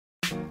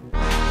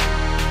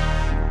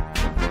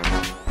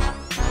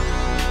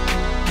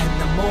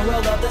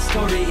moral of the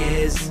story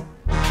is,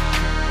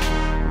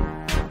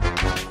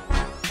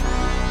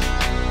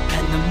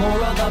 and the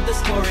moral of the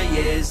story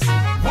is,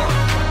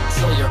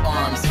 till your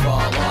arms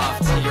fall off,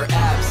 till your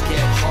abs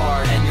get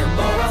hard, and your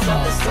moral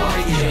of the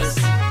story is,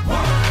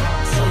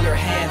 till your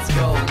hands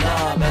go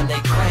numb and they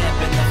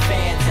cramp and the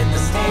fans in the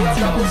stands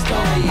moral of the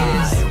story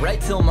is, right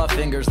till my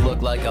fingers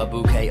look like a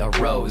bouquet of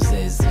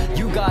roses.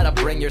 You gotta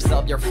bring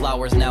yourself your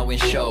flowers now in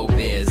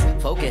showbiz.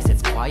 Focus,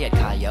 it's quiet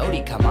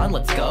coyote, come on,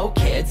 let's go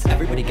kids.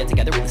 Everybody get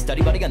together with a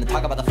study buddy and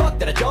talk about the fuck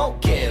that I don't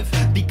give,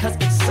 because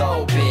it's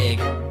so big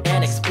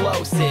and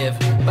explosive,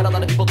 but a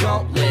lot of people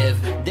don't live,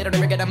 they don't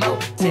ever get a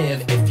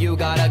motive. If you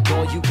got a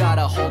goal, you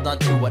gotta hold on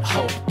to what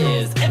hope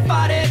is. If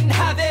I didn't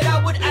have it,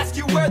 I would ask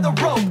you where the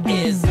rope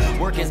is.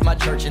 Work is my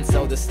church and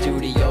so the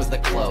studio's the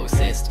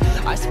closest.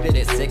 I spit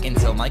it sick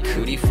until my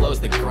cootie flows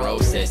the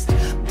grossest.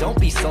 Don't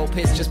be so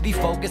pissed, just be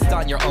focused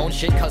on your own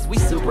shit, cause we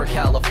super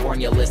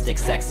Californialistic,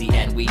 sexy,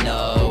 and we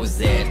knows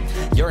it.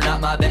 You're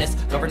not my business,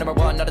 over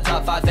 #1, not a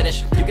top 5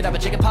 finish. You can have a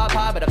chicken pot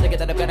pie, but I'm thinking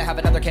that I'm gonna have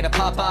another can of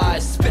Popeye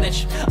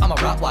spinach. I'm a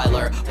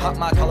Rottweiler, pop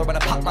my collar when I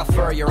pop my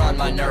fur. You're on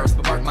my nerves,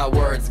 but mark my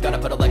words, gotta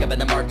put a leg up and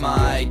then mark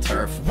my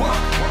turf.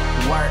 Work,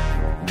 work,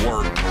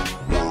 work,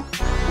 work,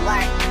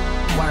 work.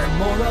 the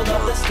moral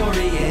of the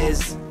story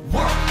is,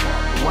 Work,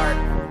 work,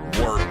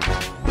 work,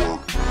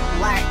 work,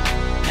 work.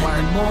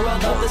 and the moral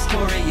of the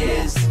story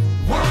is,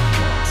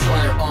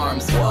 Till your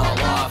arms fall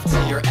off,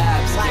 till your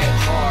abs get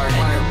hard,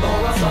 and your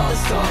moral of the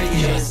story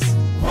is,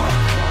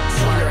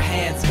 till your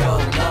hands go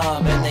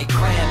numb and they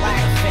cramp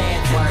and the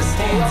fans in the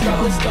stands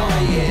moral of the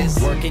story is,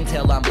 work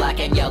until I'm black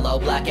and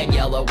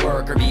yellow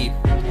worker bee.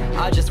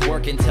 I just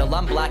work until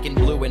I'm black and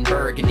blue and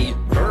burgundy,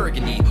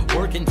 burgundy.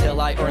 Work until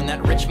I earn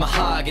that rich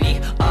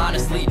mahogany.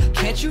 Honestly,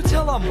 can't you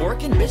tell I'm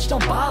working? Bitch,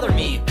 don't bother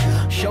me.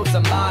 Show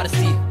some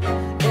modesty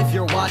if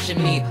you're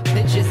watching me.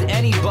 Bitch is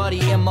anybody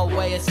in my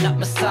way, it's not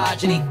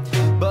misogyny.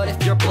 But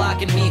if you're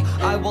blocking me,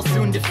 I will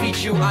soon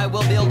defeat you. I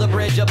will build a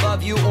bridge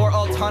above you, or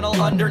I'll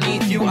tunnel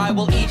underneath you. I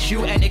will eat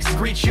you and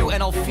excrete you,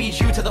 and I'll feed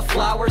you to the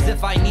flowers.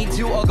 If I need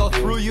to, I'll go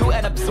through you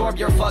and absorb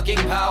your fucking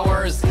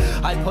powers.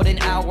 I put in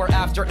hour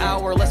after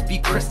hour, let's be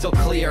crystal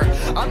clear.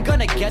 I'm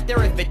gonna get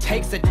there if it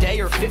takes a day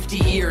or 50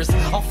 years.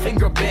 I'll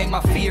finger bang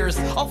my fears,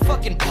 I'll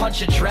fucking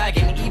punch a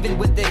dragon. Even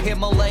with the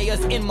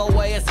Himalayas in my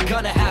way, it's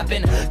gonna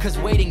happen. Cause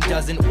waiting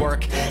doesn't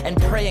work, and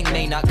praying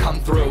may not come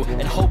through,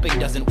 and hoping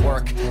doesn't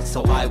work.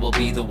 So I will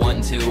be the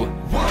one to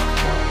work,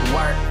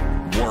 work,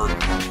 work,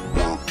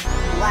 work,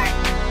 work.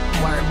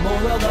 the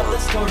moral of the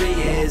story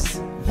is,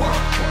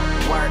 Work,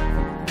 work,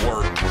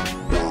 work,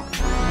 work,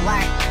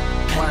 work.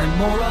 and the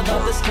moral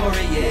of the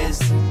story is,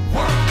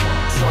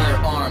 Till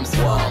your arms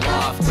fall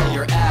off, till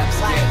your abs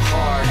get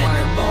hard, and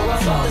your moral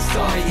of the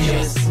story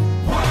is,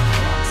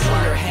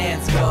 till your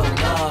hands go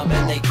numb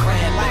and they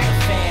cramp and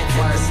the fans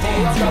in the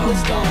stands moral of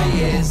the story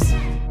is,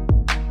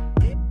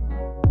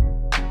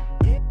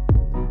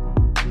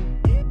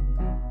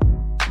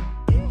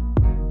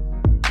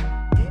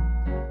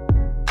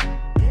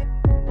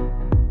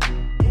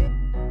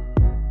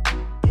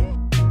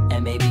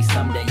 And maybe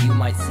someday you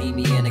might see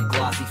me in a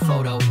glossy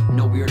photo.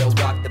 No weirdo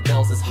rock the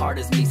bells as hard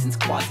as me since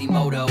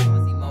Quasimodo.